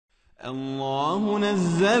الله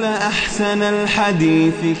نزل أحسن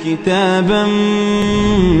الحديث كتابا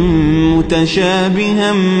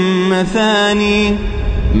متشابها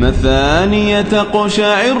مثاني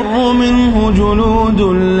تقشعر منه جلود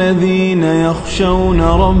الذين يخشون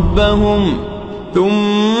ربهم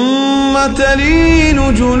ثم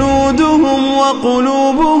تلين جلودهم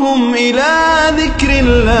وقلوبهم إلى ذكر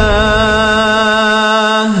الله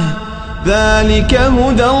ذلك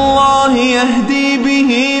هدى الله يهدي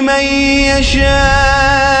به من يشاء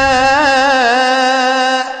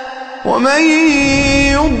ومن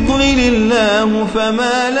يضلل الله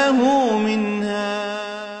فما له من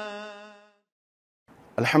هاد.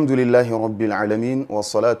 الحمد لله رب العالمين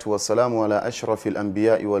والصلاة والسلام على أشرف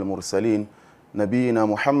الأنبياء والمرسلين نبينا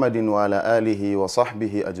محمد وعلى آله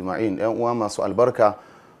وصحبه أجمعين. وما سؤال بركة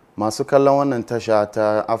masu kallon wannan tasha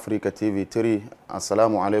ta Africa TV 3,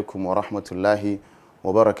 assalamu alaikum wa rahmatullahi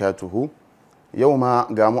wa barakatuhu. Yau ma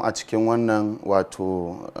gamu a cikin wannan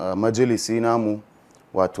wato majalisi namu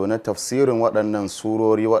wato na tafsirin waɗannan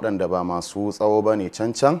surori waɗanda ba masu tsawo ba ne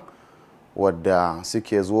cancan, wadda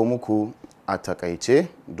suke zo muku a takaice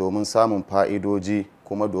domin samun fa'idoji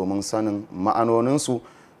kuma domin sanin ma'anoninsu,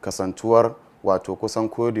 kasantuwar wato kusan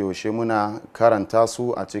kodayaushe muna karanta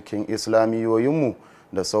su a cikin islamiyoyinmu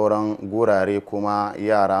da sauran gurare, kuma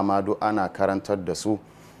yara ma duk ana karantar da su.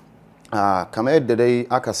 Kamar yadda dai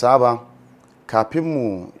aka saba, kafin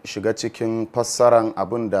mu shiga cikin fassaran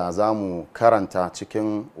abin da za mu karanta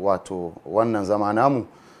cikin wato wannan zama namu,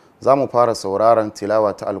 za mu fara sauraron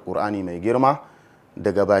tilawa ta alkur'ani mai girma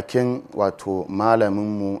daga bakin wato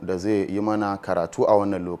malaminmu da zai yi mana karatu a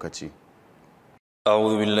wannan lokaci.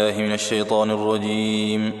 أعوذ بالله من الشيطان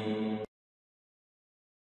الرجيم.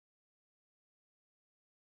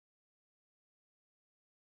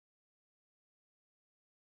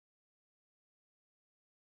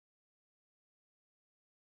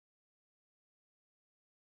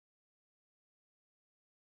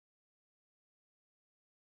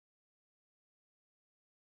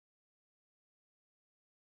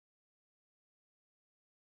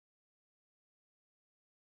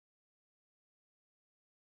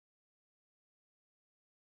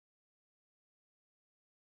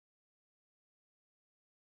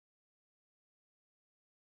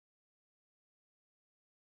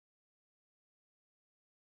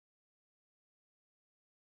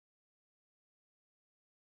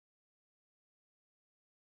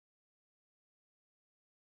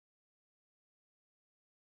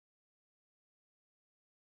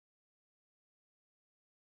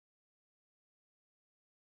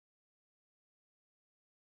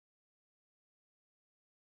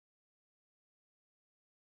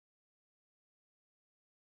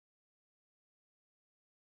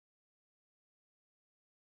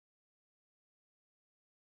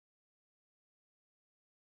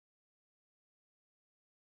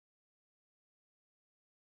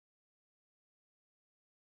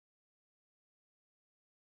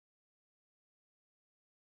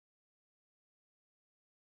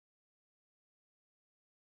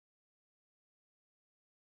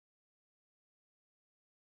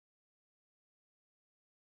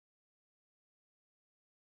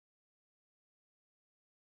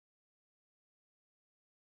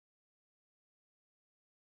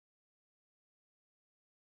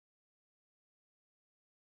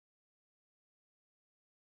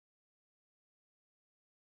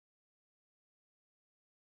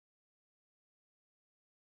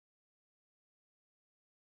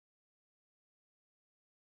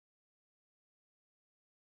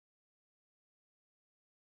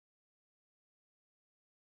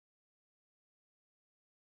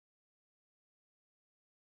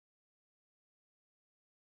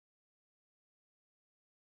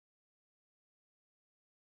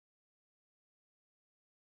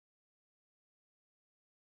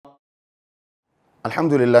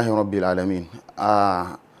 Alhamdulillahi rabbil alamin.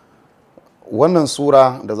 Wannan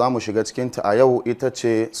sura da za mu shiga cikinta a yau ita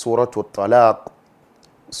ce suratul talaq,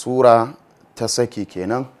 sura ta saki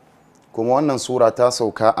kenan. Kuma wannan sura ta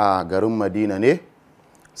sauka a garin Madina ne,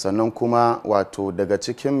 sannan kuma wato daga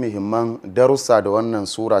cikin muhimman darussa da wannan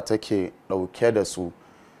sura take ɗauke da su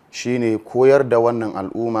shine koyar da wannan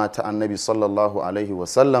al'umma ta annabi sallallahu alaihi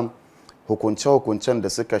wasallam hukunce-hukuncen da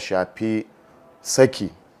suka shafi saki.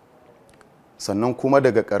 Sannan kuma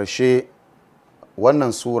daga ƙarshe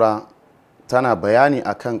wannan sura tana bayani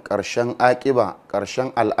akan ƙarshen aƙiba,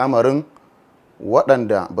 ƙarshen al'amarin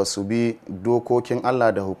waɗanda ba su bi dokokin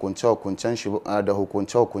Allah da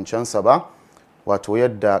hukunce-hukuncensa ba, wato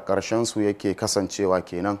yadda ƙarshensu yake kasancewa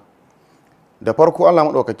kenan. Da farko Allah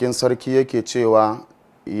maɗaukakin sarki yake cewa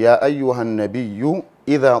ya ayyuhan nabiyyu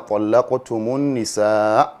idha tallaqtumun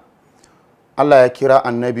nisaa Allah ya kira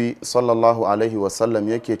annabi sallallahu alaihi wasallam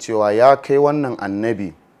yake cewa ya kai wannan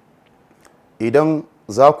annabi idan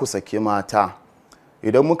za ku saki mata.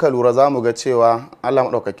 Idan muka lura za mu ga cewa Allah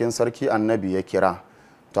maɗaukakin sarki annabi ya kira,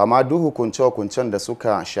 to amma duk hukunce-hukuncen da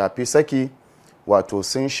suka shafi saki wato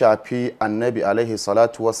sun shafi annabi alaihi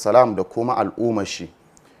salatu wassalam da kuma al'ummar shi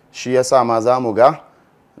yasa ma za mu ga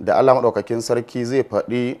da Allah maɗaukakin sarki zai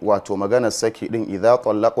faɗi wato maganar saki ɗin idza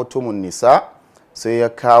tallaqtumun nisa, sai ya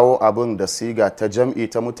kawo abin da siga ta jam'i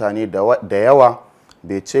ta mutane da yawa,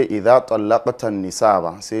 bai ce idza tallaqtan nisa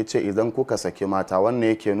ba, sai ce idan kuka saki mata. wannan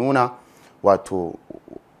yake nuna wato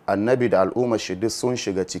annabi da al'ummar shi duk sun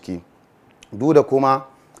shiga ciki. duk da kuma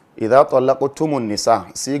idza tallaqtumun nisa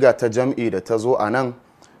siga ta jam'i da ta zo a nan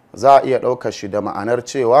za a iya ɗaukar shi da ma'anar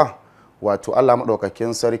cewa wato Allah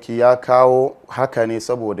maɗaukakin sarki ya kawo haka ne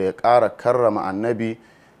saboda ya ƙara karrama annabi,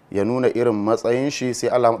 ya nuna irin matsayin shi, sai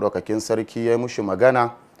Allah maɗaukakin sarki ya mushi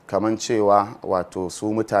magana kaman cewa wato su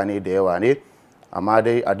mutane da yawa ne. amma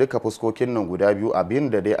dai a duka fuskokin nan guda biyu abin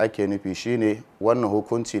da dai ake nufi shine wannan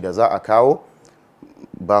hukunci da za a kawo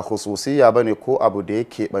ba khususiya bane ko abu da ya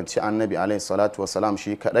keɓanci annabi alaihi salatu wasalam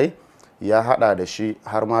shi kadai, ya hada da shi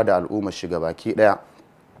har ma da al'ummar shi gabaki daya.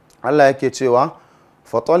 Allah yake cewa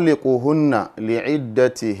fatalliquhunna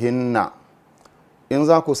li'iddatihinna, in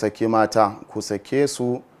za ku saki mata ku sake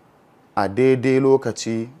su a daidai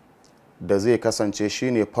lokaci da zai kasance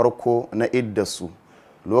shine farko na iddarsu,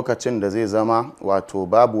 lokacin da zai zama wato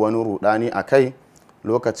babu wani rudani a kai,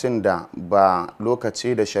 lokacin da ba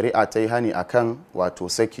lokaci da shari'a ta yi hani a kan wato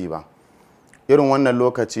saki ba. irin wannan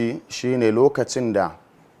lokaci shine lokacin da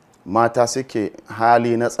mata suke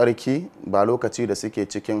hali na tsarki, ba lokaci da suke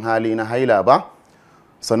cikin hali na haila ba,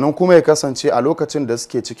 sannan kuma ya kasance a lokacin da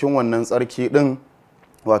suke cikin wannan tsarki din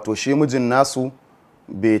wato shi mijin nasu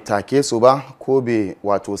bai take su ba ko bai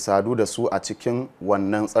wato sadu da su a cikin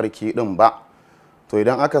wannan tsarki din ba. to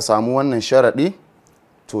idan aka samu wannan sharaɗi,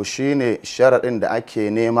 to shine sharaɗin da ake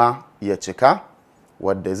nema ya cika,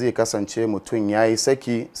 wadda zai kasance mutum ya yi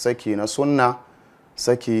saki na sunna,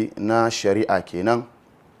 saki na shari'a kenan.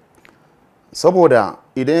 saboda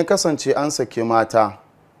idan ya kasance an saki mata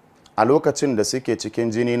a lokacin da suke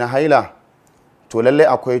cikin jini na haila, to lallai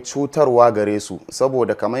akwai cutarwa gare su,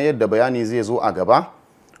 saboda kamar yadda bayani zai zo a gaba,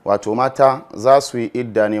 wato mata za su yi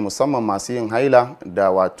idda ne, musamman masu yin haila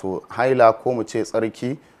da wato haila ko mu ce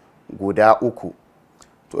tsarki guda uku.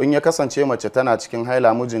 to in ya kasance mace tana cikin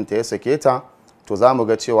haila mijinta ya sake ta, to za mu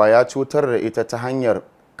ga cewa ya cutar da ita ta hanyar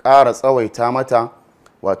ƙara tsawaita mata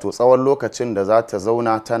wato tsawon lokacin da za ta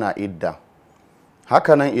zauna tana idda.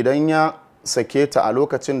 hakanan idan ya sake ta a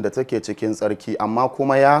lokacin da take cikin tsarki amma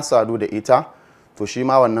kuma ya sadu da ita, to shi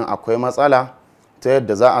ma wannan akwai matsala ta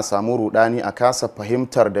yadda za a samu rudani, a kasa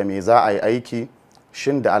fahimtar da me za a yi aiki,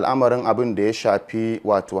 shin da al'amarin abin da ya shafi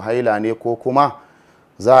wato haila ne, ko kuma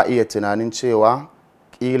za a iya tunanin cewa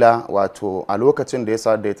kila wato a lokacin da ya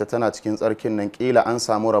sadu da ita tana cikin tsarkin nan kila an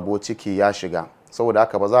samu rabo ciki ya shiga, saboda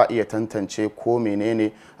haka ba za a iya tantance ko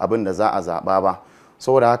menene abin da za a zaɓa ba.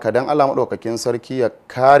 saboda haka dan Allah maɗaukakin sarki ya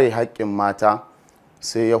kare haƙƙin mata,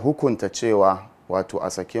 sai ya hukunta cewa wato a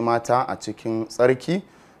saki mata a cikin tsarki,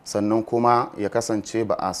 sannan kuma ya kasance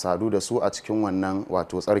ba a sadu da su a cikin wannan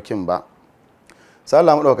wato tsarkin ba. sai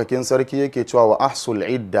Allah maɗaukakin sarki yake cewa wa ahsul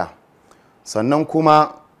idda, sannan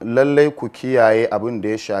kuma lallai ku kiyaye abin da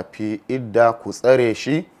ya shafi idda, ku tsare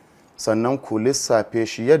shi, sannan ku lissafe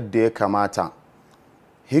shi yadda ya kamata.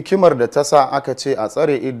 hikimar da ta sa aka ce a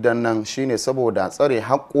tsare iddan nan shine saboda tsare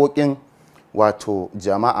haƙoƙin wato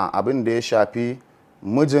jama'a, abin da ya shafi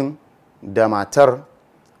mijin da matar,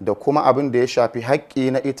 da kuma abin da ya shafi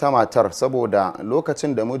haƙƙi na ita matar, saboda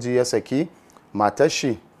lokacin da miji ya saki matar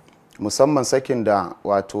shi, musamman sakin da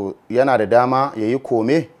wato yana da dama ya yi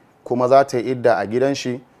kome kuma za ta yi idda a gidan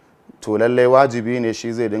shi, to lallai wajibi ne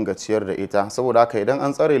shi zai dinga ciyar da ita. saboda haka idan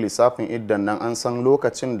an tsare lissafin iddan nan, an san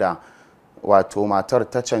lokacin da wato matar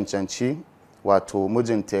ta cancanci wato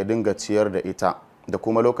mijinta ya dinga ciyar da ita, da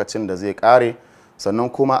kuma lokacin da zai kare, sannan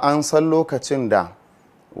kuma an san lokacin da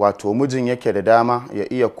wato mijin yake da dama ya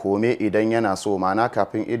iya kome idan yana so, mana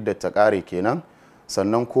kafin idda ta kare kenan.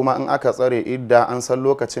 sannan kuma in aka tsare idda, an san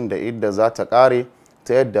lokacin da idda za ta kare,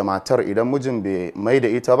 ta yadda matar idan mijin bai mai da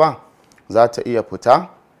ita ba za ta iya fita,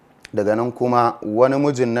 daga nan kuma wani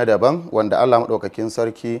mijin na daban wanda Allah maɗaukakin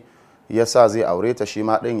sarki ya sa zai aure ta, shi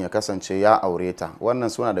ma ɗin ya kasance ya aure ta. wannan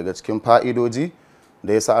suna daga cikin fa'idoji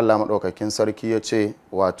da ya sa Allah maɗaukakin sarki ya ce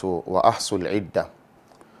wato wa ahsul idda.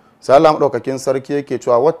 sai Allah maɗaukakin sarki yake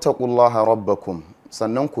cewa wattaqullaha rabbakum,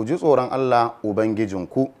 sannan ku ji tsoron Allah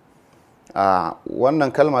ubangijinku.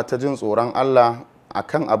 wannan kalma ta jin tsoron Allah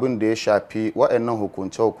akan abin da ya shafi waɗannan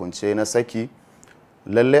hukunce-hukunce na saki,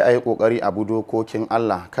 lalle a yi ƙoƙari a bi dokokin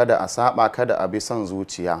Allah, kada a saba, kada a bi son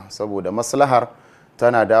zuciya, saboda maslahar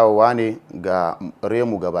tana dawowa ne ga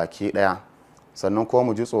remu ga baki ɗaya. Sannan kuma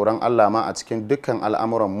mu ji tsoron Allah ma a cikin dukkan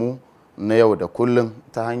al'amuranmu na yau da kullum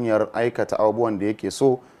ta hanyar aikata abubuwan da yake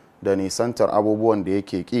so da nisantar abubuwan da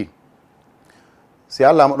yake ƙi. Sai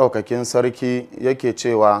Allah maɗaukakin sarki yake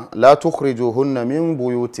cewa la tukhrijuhunna min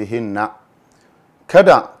buyutihinna,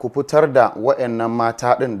 kada ku fitar da wa'annan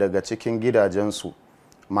mata ɗin daga cikin gidajensu.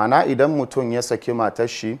 Mana idan mutum ya saki matar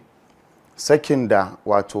shi sakin da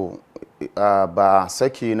wato ba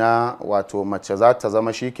saki na wato mace za ta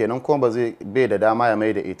zama shi kenan kuma bai da dama ya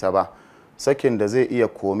mai da ita ba, sakin da zai iya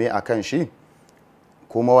kome a kan shi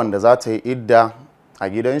kuma wanda za ta yi idda a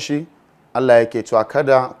gidan shi, Allah yake cewa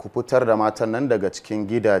kada ku fitar da matan nan daga cikin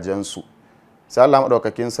gidajensu. Sai Allah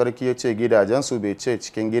maɗaukakin sarki ya ce gidajensu, bai ce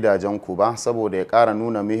cikin gidajenku ba, saboda ya ƙara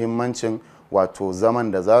nuna muhimmancin wato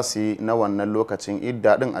zaman da za su yi na wannan lokacin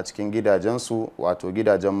idda ɗin a cikin gidajensu, wato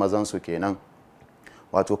gidajen mazansu kenan.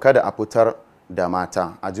 Wato kada a fitar da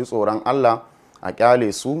mata, a ji tsoron Allah, a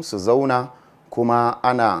ƙyale su su zauna, kuma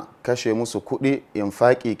ana kashe musu kuɗi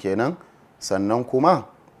infaƙi kenan, sannan kuma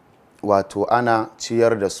wato ana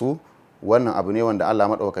ciyar da su. Wannan abu ne wanda Allah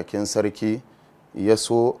maɗaukakin sarki ya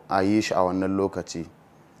so a yi shi a wannan lokaci.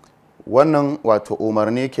 Wannan wato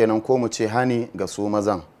umarni kenan, ko mu ce hani ga su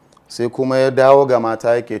mazan. Sai kuma ya dawo ga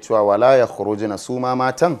mata yake cewa wala ya khurujina, su ma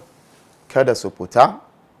matan kada su fita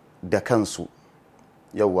da kansu.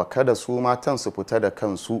 Yawwa, kada su matan su fita da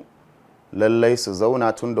kansu, lallai su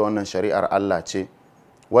zauna, tun da wannan shari'ar Allah ce.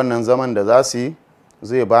 Wannan zaman da za su yi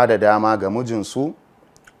zai ba da dama ga mijinsu,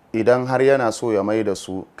 idan har yana so ya mai da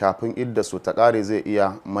su kafin idda su ta ƙare, zai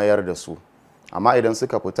iya mayar da su. Amma idan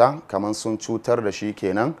suka fita, kamar sun cutar da shi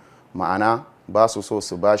kenan, ma'ana ba su so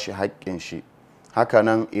su ba shi haƙƙin shi.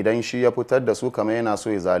 Hakanan idan shi ya fitar da su, kamar yana so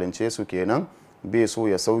ya zalunce su kenan, bai so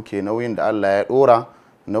ya sauke nauyin da Allah ya ɗora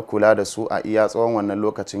na kula da su a iya tsawon wannan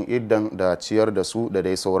lokacin iddan da ciyar da su da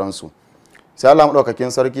dai sauransu. Sai Allah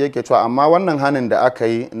maɗaukakin sarki yake cewa amma wannan hanin da aka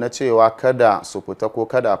yi na cewa kada su fita ko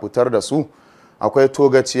kada a fitar da su, akwai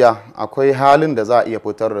togaciya, akwai halin da za a iya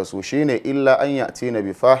fitar da su, shine illa an yatina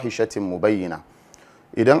bi fahishatin mubayyina.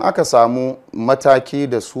 Idan aka samu mataki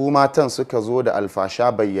da su matan suka zo da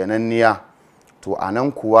alfasha bayyananniya, to a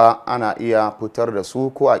nan kuwa ana iya fitar da su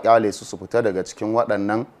ko a kyale su fita daga cikin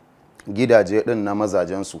waɗannan gidaje ɗin na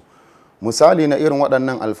mazajensu. Misali na irin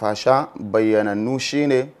waɗannan alfasha bayyanannu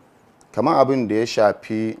shine kamar abin da ya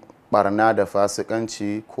shafi barna da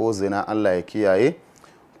fasikanci ko zina, Allah ya kiyaye,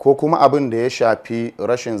 ko kuma abin da ya shafi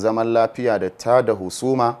rashin zaman lafiya da ta da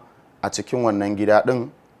husuma a cikin wannan gida ɗin,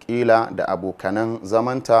 ƙila da abokanan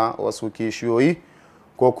zamanta, wasu kishiyoyi,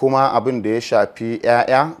 ko kuma abin da ya shafi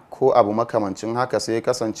 'ya'ya ko abu makamancin haka, sai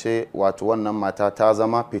kasance wato wannan mata ta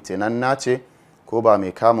zama fitinanna ce ko ba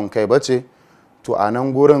mai kamun kai ba ce, to a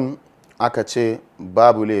nan gurin aka ce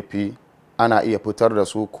babu laifi, ana iya fitar da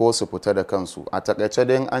su ko su fita da kansu. A takaice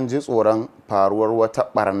dai an ji tsoron faruwar wata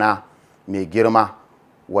barna mai girma,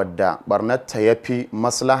 wadda barnar ta yafi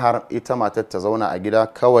maslahar ita matar ta zauna a gida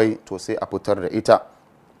kawai, to sai a fitar da ita.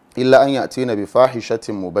 Illa an yatina bi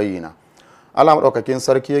fahishatin mubayyina. Allah maɗaukakin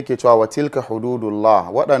sarki yake cewa wa tilka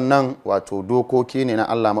hududullah, waɗannan wato dokoki ne na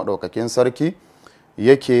Allah maɗaukakin sarki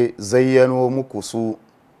yake zayyano muku su.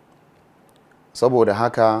 Saboda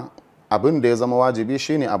haka abin da ya zama wajibi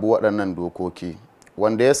shine abu waɗannan dokoki.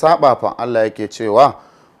 Wanda ya saba fa, Allah yake cewa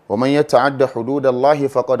wa man yata'adda hududallahi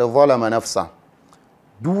faqad zalama nafsa.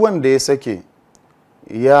 Duk wanda ya sake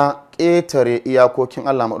ya ƙetare iyakokin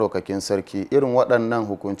Allah maɗaukakin sarki, irin waɗannan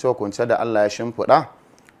hukunce-hukunce da Allah ya shimfiɗa,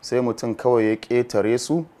 sai mutum kawai ya ƙetare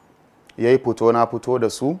su, ya yi fito na fito da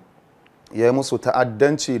su, ya yi musu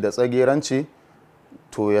ta'addanci da tsageranci,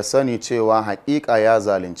 to ya sani cewa haƙiƙa ya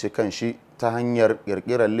zalunci kanshi ta hanyar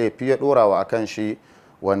ƙirƙirar laifi ya ɗorawa a kan shi,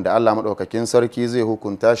 wanda Allah maɗaukakin sarki zai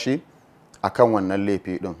hukunta shi a kan wannan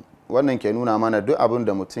laifi ɗin. Wannan ke nuna mana duk abin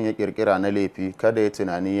da mutum ya ƙirƙira na laifi, kada ya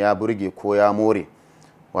tunani ya burge ko ya more,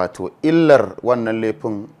 wato illar wannan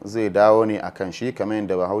laifin zai dawo ne a kan shi, kamar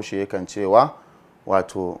yadda Bahaushe yakan cewa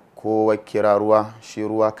wato kowa kira ruwa shi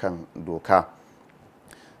ruwa kan doka.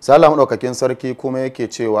 Salamu ɗaukakin sarki kuma yake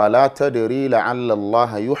cewa la tadri la'alla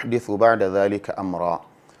Allah yuhdithu ba'da zalika amra.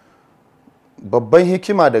 Babban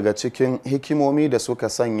hikima daga cikin hikimomi da suka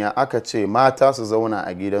sanya aka ce mata su zauna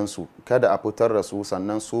a gidansu, kada a fitar da su,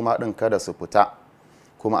 sannan su ma ɗin kada su fita,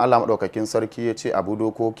 kuma Allah maɗaukakin sarki ya ce abu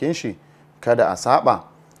dokokin shi kada a saba.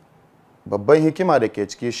 Babban hikima da ke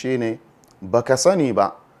ciki shine baka sani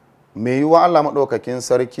ba, mai yiwuwa Allah maɗaukakin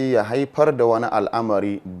sarki ya haifar da wani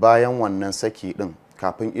al'amari bayan wannan saki ɗin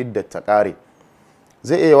kafin iddat ta ƙare.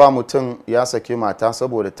 zai iya wa mutum ya saki mata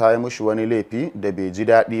saboda ta yi mishi wani laifi da bai ji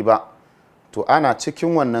daɗi ba, to ana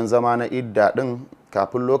cikin wannan zama na idda ɗin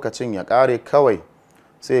kafin lokacin ya ƙare kawai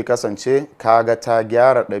sai ya kasance kaga ta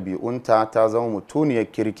gyara ɗabi'unta ta zama mutuniyar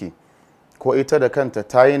kirki, ko ita da kanta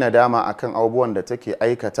ta yi nadama akan abubuwan da take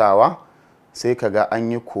aikatawa, sai kaga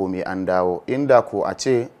an yi kome an dawo. Inda ko a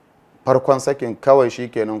ce farkon sakin kawai shi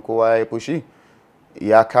kenan kowa ya yi fushi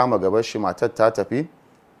ya kama gabar shi matar ta tafi,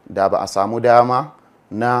 da ba a samu dama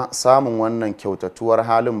na samun wannan kyautatuwar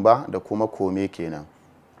halin ba da kuma kome kenan.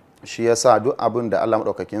 Shi yasa duk abin da Allah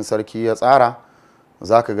maɗaukakin sarki ya tsara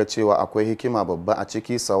za ka ga cewa akwai hikima babba a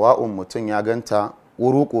ciki, sawa'un mutum ya ganta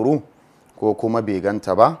ƙuru-ƙuru ko kuma bai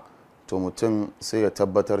ganta ba, to mutum sai ya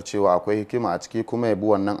tabbatar cewa akwai hikima a ciki kuma ya bi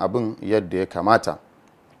wannan abin yadda ya kamata.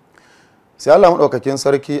 Sai Allah maɗaukakin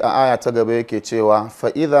sarki a aya ta gaba yake cewa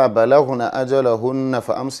fa'iza balaghuna ajalahunna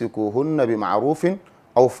fa amsikuhunna bi ma'rufin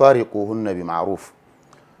aw fariquhunna bi ma'ruf.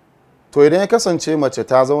 To idan ya kasance mace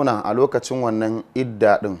ta zauna a lokacin wannan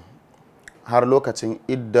idda din har lokacin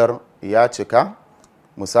iddar ya cika,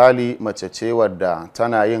 misali mace ce wadda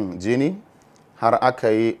tana yin jini har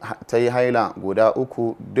ta yi haila guda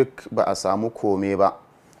 3 duk ba a samu kome ba,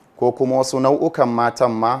 ko kuma wasu nau'ukan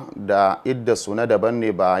matan ma da idda su na daban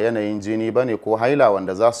ne ba yanayin jini ba ne ko haila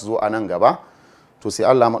wanda za su zo a nan gaba, to sai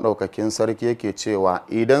Allah maɗaukakin sarki yake cewa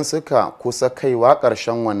idan suka kusa kaiwa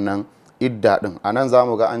ƙarshen wannan idda ɗin, a nan za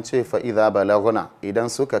mu ga an ce fa'iza balaguna, idan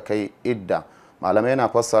suka kai idda. Malamai na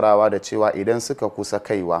fassarawa da cewa idan suka kusa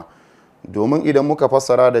kaiwa, domin idan muka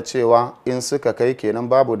fassara da cewa in suka kai kenan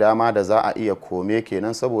babu dama da za a iya kome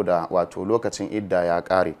kenan saboda wato lokacin idda ya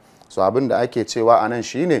ƙare. So abin da ake cewa a nan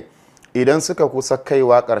shine idan suka kusa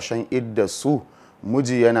kaiwa ƙarshen idda su,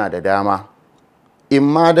 miji yana da dama in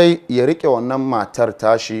ma dai ya riƙe wannan matar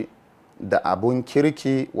tashi da abun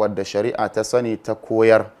kirki wadda shari'a ta sani ta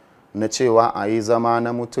koyar na cewa a yi zama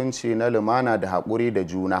na mutunci na lumana da haƙuri da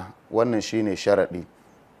juna, wannan shine sharaɗi,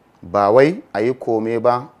 ba wai a yi kome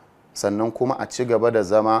ba sannan kuma a ci gaba da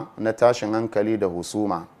zama na tashin hankali da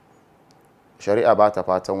husuma. Shari'a ba ta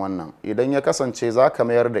fatan wannan. Idan ya kasance za ka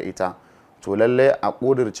mayar da ita, to lallai a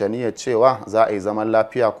ƙudurce niyyar cewa za a yi zaman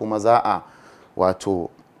lafiya kuma za a wato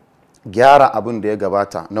gyara abin da ya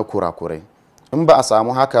gabata na kurakurai. In ba a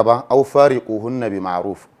samu haka ba, au fariquhunna bi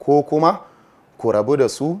ma'ruf, ko kuma ku rabu da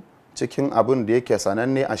su cikin abin da yake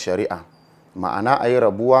sananne a shari'a, ma'ana a yi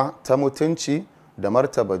rabuwa ta mutunci da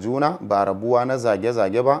martaba juna, ba rabuwa na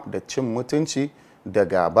zage-zage ba da cin mutunci da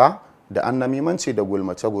gaba da annamimanci da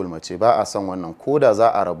gulmace-gulmace. Ba a son wannan. ko da za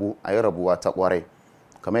a rabu, a yi rabuwa ta kwarai,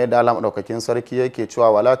 kamar yadda Allah maɗaukakin sarki yake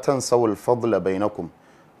cewa wala tansawul fadla bainakum,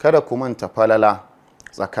 kada ku manta falala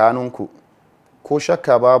tsakaninku. Ko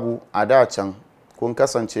shakka babu a da can kun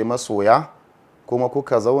kasance masoya kuma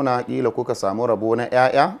kuka zauna kila kuka samu rabo na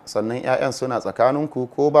 'ya'ya, sannan 'ya'yan suna tsakaninku,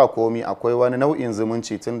 ko ba komi akwai wani nau'in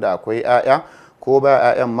zumunci tunda akwai 'ya'ya, ko ba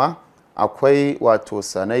 'ya'yan ma akwai wato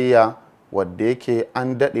sanayya wadda yake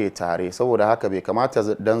an daɗe tare. Saboda haka bai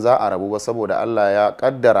kamata dan za a rabu ba saboda Allah ya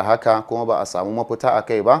ƙaddara haka kuma ba a samu mafita a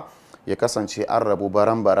kai ba, ya kasance an rabu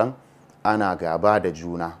baran-baran ana gaba da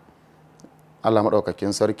juna. Allah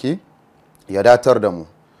maɗaukakin sarki ya datar da mu.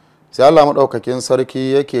 Sai Allah maɗaukakin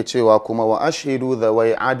sarki yake cewa kuma wa ashhidu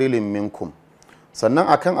dhawai adilin minkum, sannan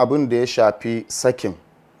akan abin da ya shafi sakin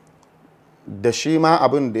da shi ma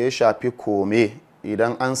abin da ya shafi kome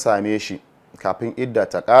idan an same shi kafin idda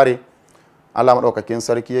ta ƙare, Allah maɗaukakin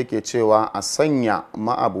sarki yake cewa a sanya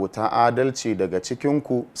ma'abota adalci daga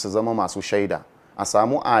cikinku su zama masu shaida. A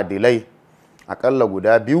samu adilai aƙalla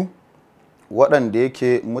guda 2 waɗanda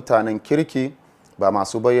yake mutanen kirki, ba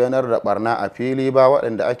masu bayyanar da barna a fili ba,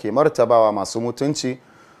 waɗanda ake martabawa, masu mutunci,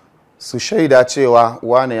 su shaida cewa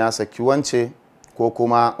wane ya saki wance ko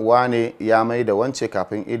kuma wane ya mai da wance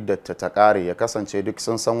kafin iddata ta ƙare. Ya kasance duk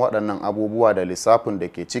sun san waɗannan abubuwa da lissafin da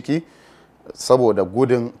ke ciki saboda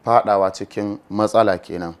gudun fadawa cikin matsala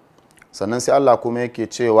kenan. Sannan sai Allah kuma yake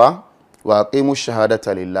cewa wa aqimu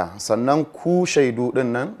shahadata lillah, sannan ku shaidu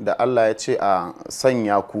din nan da Allah ya ce a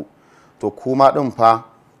sanya ku, to kuma din fa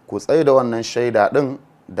ku tsaye da wannan shaida din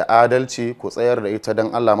da adalci, ku tsayar da ita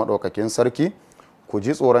don Allah maɗaukakin sarki, ku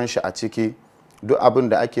ji tsoron shi a ciki. Duk abin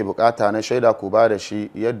da ake bukata na shaida ku ba da shi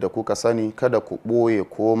yadda kuka sani, kada ku ɓoye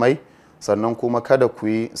komai, sannan kuma kada ku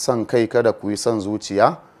yi son kai, kada ku yi son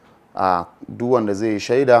zuciya. A duk wanda zai yi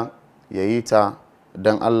shaida ya yi ta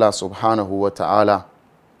don Allah subhanahu wa ta'ala.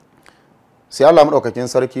 Sai Allah maɗaukakin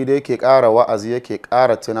sarki da yake ƙara wa'azi, yake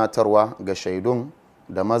ƙara tunatarwa ga shaidun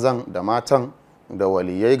da mazan da matan da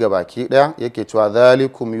waliyai ga baki ɗaya, yake cewa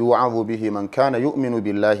zalikum yu'adhu bihi man kana yu'minu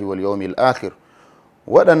billahi wal yawmil akhir.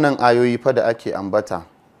 Waɗannan ayoyi fa da ake ambata,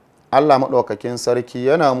 Allah maɗaukakin sarki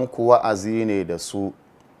yana muku wa'azi ne da su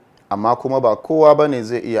amma kuma ba kowa bane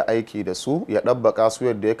zai iya aiki da su ya ɗabbaka su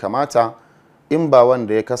yadda ya kamata in ba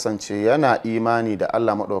wanda ya kasance yana imani da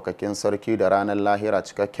Allah maɗaukakin sarki da ranar lahira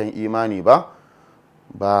cikakken imani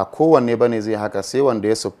ba kowanne bane zai haka sai wanda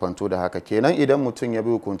ya siffantu da haka. Kenan idan mutum ya bi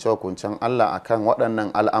hukunce-hukuncen Allah akan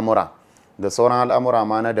waɗannan al'amura da sauran al'amura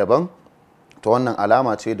ma na daban, to wannan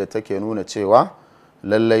alama ce da take nuna cewa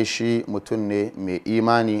lallai shi mutum ne mai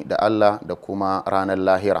imani da Allah da kuma ranar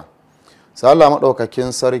lahira. Sai Allah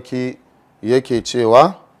maɗaukakin sarki yake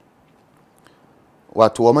cewa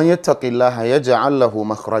wato wa man yattaqillaha yaj'al lahu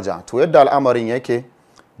makhraja. To yadda al'amarin yake,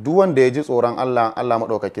 duk wanda ya ji tsoron Allah, Allah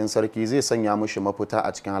maɗaukakin sarki zai sanya mushi mafita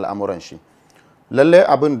a cikin al'amuran shi. Lallai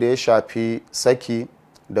abin da ya shafi saki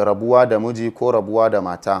da rabuwa da miji ko rabuwa da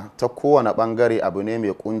mata ta kowane ɓangare abu ne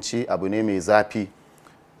mai kunci, abu ne mai zafi.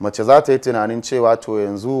 Mace za ta yi tunanin cewa to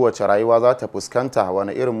yanzu wace rayuwa za ta fuskanta,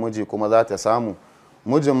 wani irin miji kuma za ta samu.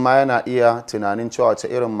 Mijin ma yana iya tunanin cewa wace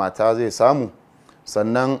irin mata zai samu.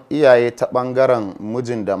 Sannan iyaye ta ɓangaren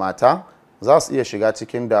mijin da mata za su iya shiga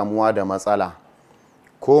cikin damuwa da matsala.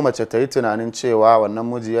 Ko mace ta yi tunanin cewa wannan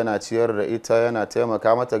miji yana ciyar da ita, yana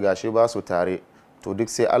taimaka mata, gashi ba su tare, to duk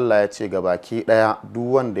sai Allah ya ce gabaki ɗaya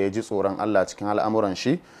duk wanda ya ji tsoron Allah cikin al'amuran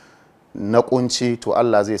shi na kunci, to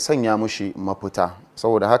Allah zai sanya mushi mafita.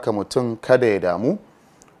 Saboda haka mutum kada ya damu,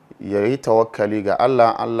 ya yi tawakkali ga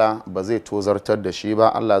Allah, Allah ba zai tozartar da shi ba,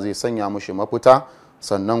 Allah zai sanya mushi mafita.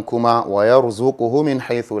 Sannan kuma wa yarzuquhu min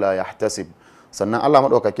haythu la yahtasib, sannan Allah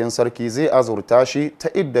maɗaukakin sarki zai azurta shi ta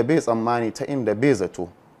inda bai tsammani, ta inda bai zato.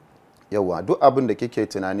 Yawa duk abin da kike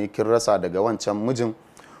tunani kin rasa daga wancan mijin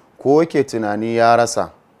ko yake tunani ya rasa,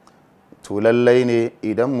 to lallai ne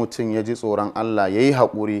idan mutum ya ji tsoron Allah ya yi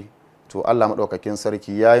haƙuri, to Allah maɗaukakin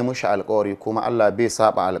sarki ya yi mushi alƙawari, kuma Allah bai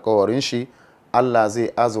saba alƙawarin shi. Allah zai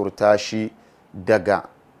azurta shi daga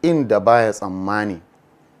inda baya tsammani.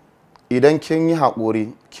 Idan kin yi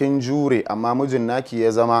haƙuri kin jure, amma mijin naki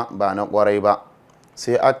ya zama ba na ƙwarai ba,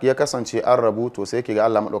 sai ya kasance an rabu, to sai ki ga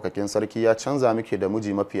Allah maɗaukakin sarki ya canza miki da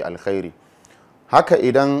miji mafi alkhairi. Haka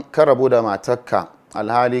idan ka rabu da matarka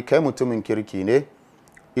alhali kai mutumin kirki ne,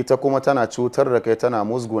 ita kuma tana cutar da kai, tana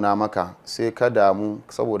musguna maka, sai ka damu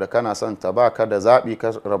saboda kana son ta, ba ka da zaɓi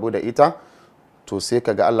ka rabu da ita, to sai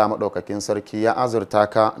ka ga Allah maɗaukakin sarki ya azurta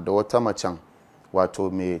ka da wata macen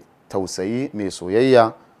wato mai tausayi, mai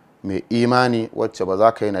soyayya, mai imani, wacce ba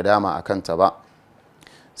za ka yi nadama a kanta ba.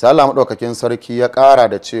 Sai Allah maɗaukakin sarki ya ƙara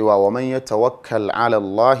da cewa wa man yatawakkal ala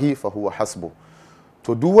Allahi fa huwa hasbu.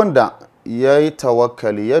 To duk wanda ya yi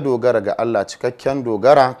tawakkali, ya dogara ga Allah cikakken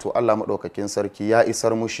dogara, to Allah maɗaukakin sarki ya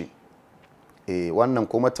isar mushi. Wannan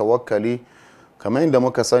kuma tawakkali kamar inda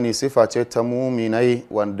muka sani sifa ce ta muminai,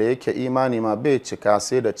 wanda yake imani ma bai cika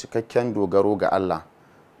sai da cikakken dogaro ga Allah.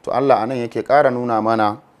 To Allah anan yake ƙara nuna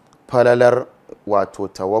mana falalar wato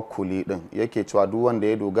tawakkuli din, yake cewa duk wanda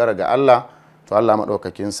ya dogara ga Allah, to Allah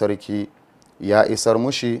maɗaukakin sarki ya isar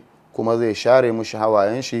mushi, kuma zai share mushi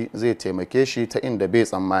hawayen shi, zai taimake shi ta inda bai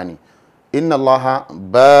tsammani. Inna Allah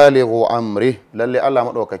balighu amri, lalle Allah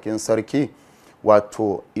maɗaukakin sarki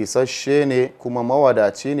wato isasshe ne kuma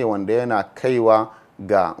mawadaci ne, wanda yana kaiwa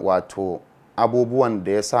ga wato abubuwan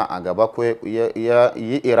da ya sa a gaba ko ya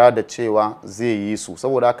yi irada cewa zai yi su.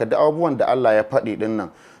 Saboda haka da abubuwan da Allah ya faɗi din nan,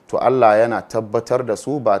 to Allah yana tabbatar da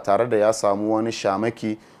su ba tare da ya samu wani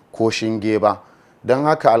shamaki ko shinge ba. Don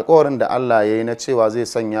haka alkawarin da Allah ya yi na cewa zai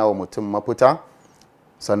sanya wa mutum mafita,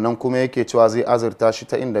 sannan kuma yake cewa zai azurta shi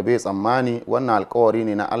ta inda bai tsammani, wannan alkawari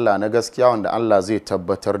ne na Allah na gaskiya, wanda Allah zai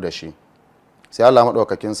tabbatar da shi. Sai Allah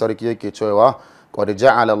maɗaukakin sarki yake cewa qad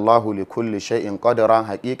ja'ala Allahu li kulli shay'in qadara,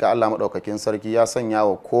 haƙiƙa Allah maɗaukakin sarki ya sanya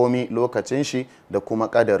wa komi lokacin shi da kuma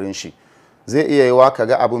ƙadarin shi. Zai iya yiwa ka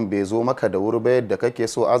ga abin bai zo maka da wuri ba yadda kake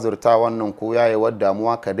so, azurta wannan ko yayewar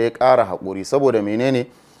damuwa, ka dai ƙara haƙuri. Saboda menene?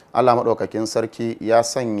 Allah maɗaukakin sarki ya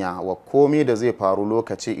sanya wa komi da zai faru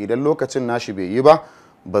lokaci, idan lokacin nashi bai yi ba,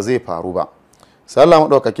 ba zai faru ba. Sai Allah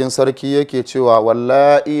maɗaukakin sarki yake cewa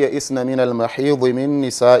wallahi ya isna min al-mahidh min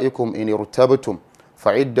nisa'ikum in irtabtum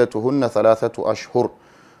fa iddatuhunna 3 ashhur.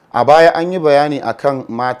 A baya an yi bayani akan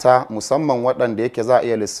mata, musamman waɗanda yake za a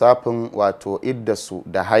iya lissafin wato iddasu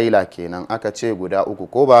da haila kenan, aka ce guda 3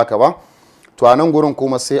 ko ba haka ba. To a nan gurin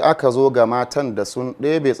kuma sai aka zo ga matan da sun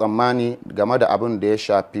ɗebe tsammani game da abin da ya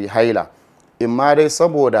shafi haila, in ma dai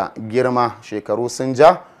saboda girma, shekaru sun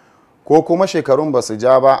ja, ko kuma shekarun ba su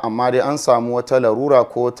ja ba, amma dai an samu wata larura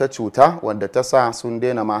ko ta cuta wadda ta sa sun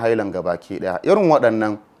daina ma hailan gabaki ɗaya. Irin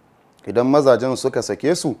waɗannan idan mazajen suka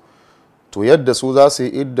sake su, to yadda su za su yi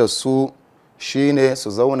idda su shine su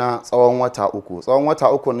zauna tsawon wata 3. Tsawon wata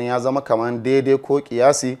 3 ne ya zama kamar daidai ko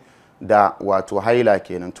kiyasi da wato haila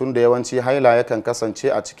kenan, tun da yawanci haila yakan kasance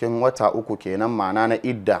a cikin wata 3 kenan, ma'ana na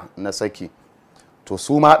idda na saki. to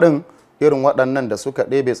su ma ɗin irin waɗannan da suka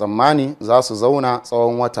ɗebe tsammani za su zauna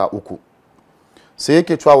tsawon wata 3. sai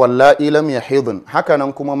yake cewa wallahi lam yahidun,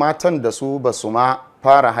 hakanan kuma matan da su ba su ma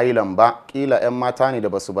fara hailan ba, kila 'yan mata ne da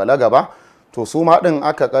ba su balaga ba, to su ma ɗin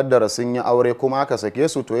aka kaddara sun yi aure kuma aka sake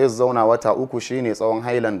su, to ya zauna wata 3 shine tsawon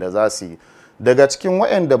hailan da za su yi. Daga cikin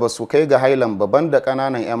waɗanda ba su kai ga hailan baban da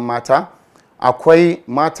ƙananan 'yan mata, akwai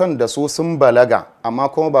matan da su sun balaga amma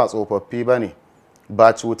kuma ba tsofaffi ba ne,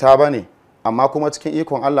 ba cuta ba ne, amma kuma cikin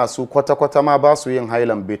ikon Allah su kwata-kwata ma ba su yin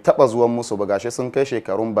hailan, bai taɓa zuwan musu ba, gashi sun kai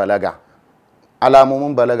shekarun balaga,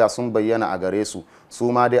 alamomin balaga sun bayyana a gare su.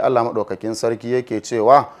 Su ma dai Allah maɗaukakin sarki yake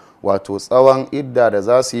cewa wato tsawon idda da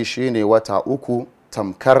za su yi shine wata 3,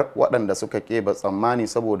 tamkar waɗanda suka keɓe tsammani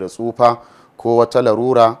saboda tsufa ko wata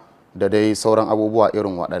larura da dai sauran abubuwa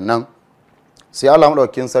irin waɗannan. sai Allah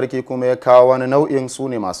maɗaukakin sarki kuma ya kawo wani nau'in, su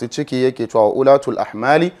ne masu ciki, yake cewa ulatul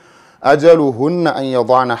ahmali ajaluhunna an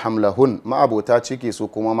yadana hamlahun, ma'abota ciki su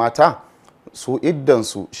kuma mata, su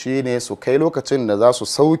iddansu shine su kai lokacin da za su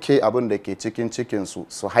sauke abin da ke cikin cikinsu,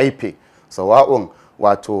 su haife, sawa'un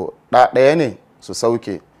wato ɗaya ne su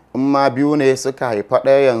sauke, in ma 2 ne suka haifa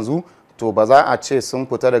ɗaya yanzu, to ba za a ce sun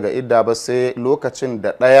fita daga idda ba sai lokacin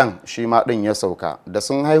da ɗayan shi ma ɗin ya sauka, da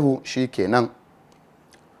sun haihu shi kenan.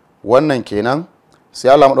 Wannan kenan. sai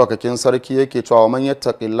Allah madaukakin sarki yake cewa man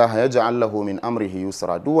yattaqillaha yaj'al lahu min amrihi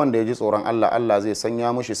yusra, duk wanda ya ji tsoron Allah, Allah zai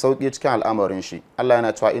sanya mushi sauki cikin al'amarin shi. Allah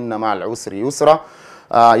yana cewa inna ma'al usri yusra,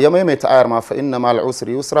 ya maimaita ayar ma fa inna ma'al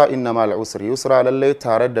usri yusra, inna ma'al usri yusra, lalle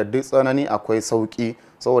tare da duk tsanani akwai sauki.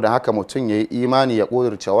 saboda haka mutum yayi imani ya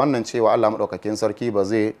kudurce wannan cewa Allah madaukakin sarki ba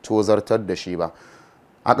zai tozartar da shi ba.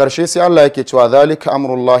 A ƙarshe sai Allah yake cewa zalika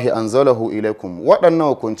amrullahi anzalahu ilaikum, waɗannan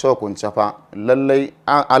hukunce fa lallai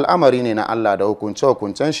al'amari ne na Allah da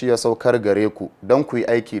hukunce shi ya saukar gare ku don ku yi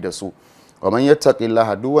aiki da su. wa man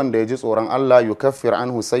yattaqillaha, duk wanda ya ji tsoron Allah yukaffir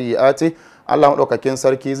anhu sayyi'ati, Allah madaukakin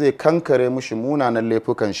sarki zai kankare mushi munanan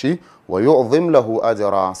laifukan shi, wa yu'zim lahu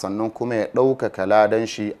ajra, sannan kuma ya ɗaukaka ladan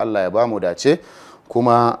shi. Allah ya ba mu dace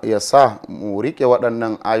kuma ya sa mu riƙe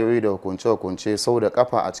waɗannan ayoyi da hukunce sau da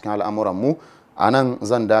kafa a cikin al'amuran mu. A nan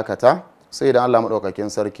zan dakata, sai da Allah maɗaukakin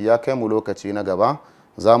sarki ya kai mu lokaci na gaba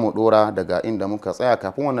za mu ɗora daga inda muka tsaya.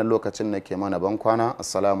 Kafin wannan lokacin nake mana ban kwana.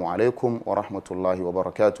 Assalamu alaikum wa rahmatullahi wa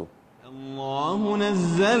barakatuh. الله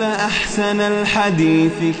نزل أحسن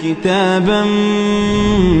الحديث كتابا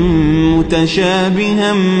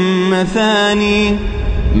متشابها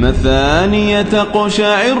مثاني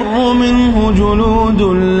تقشعر منه جلود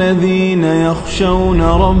الذين يخشون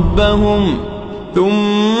ربهم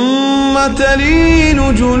ثم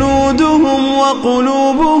تلين جلودهم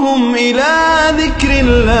وقلوبهم إلى ذكر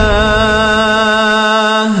الله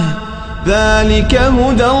ذلك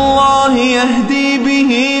هدى الله يهدي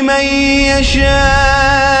به من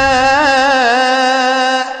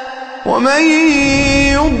يشاء ومن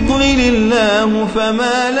يضلل الله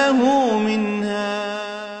فما